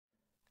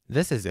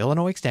This is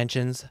Illinois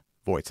Extension's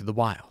Voice of the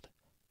Wild.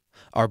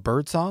 Our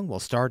bird song will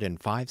start in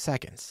 5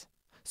 seconds,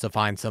 so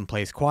find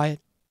someplace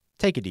quiet,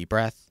 take a deep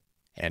breath,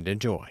 and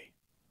enjoy.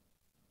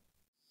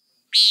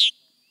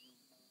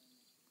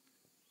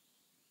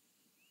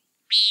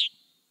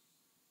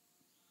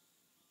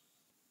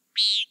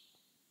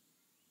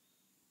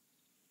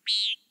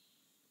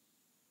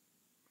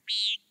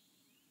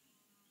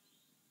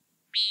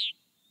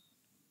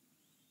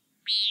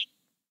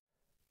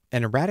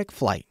 An erratic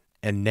flight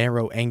and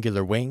narrow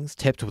angular wings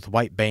tipped with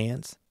white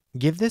bands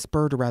give this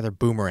bird a rather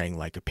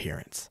boomerang-like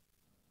appearance.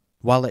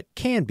 While it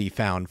can be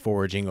found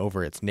foraging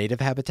over its native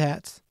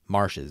habitats,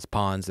 marshes,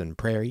 ponds, and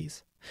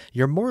prairies,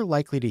 you're more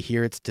likely to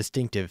hear its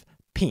distinctive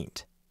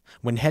peent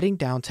when heading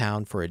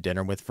downtown for a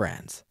dinner with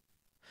friends.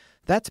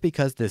 That's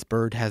because this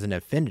bird has an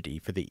affinity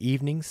for the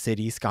evening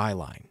city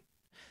skyline.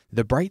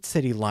 The bright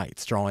city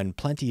lights draw in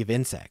plenty of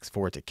insects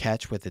for it to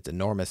catch with its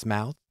enormous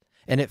mouth,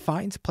 and it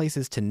finds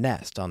places to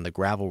nest on the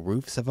gravel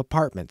roofs of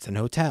apartments and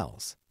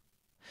hotels.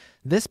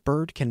 This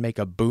bird can make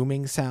a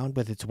booming sound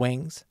with its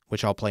wings,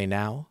 which I'll play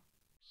now.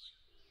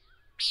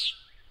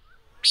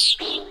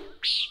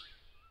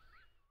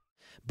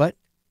 But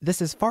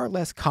this is far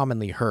less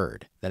commonly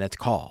heard than its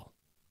call.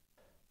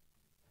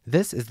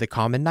 This is the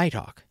common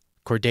nighthawk,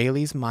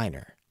 Chordeiles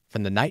minor,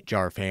 from the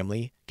nightjar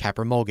family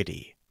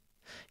Caprimulgidae.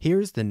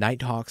 Here's the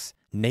nighthawk's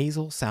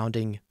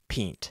nasal-sounding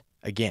peent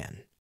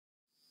again.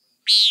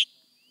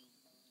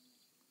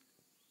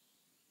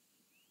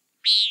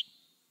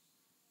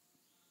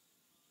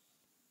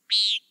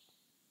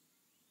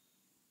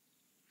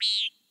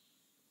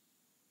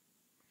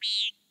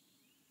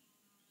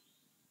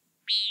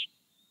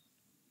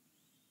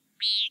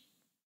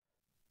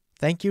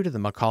 Thank you to the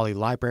Macaulay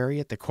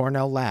Library at the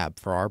Cornell Lab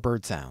for our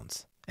bird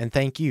sounds. And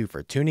thank you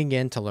for tuning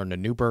in to learn a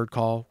new bird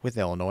call with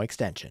Illinois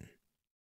Extension.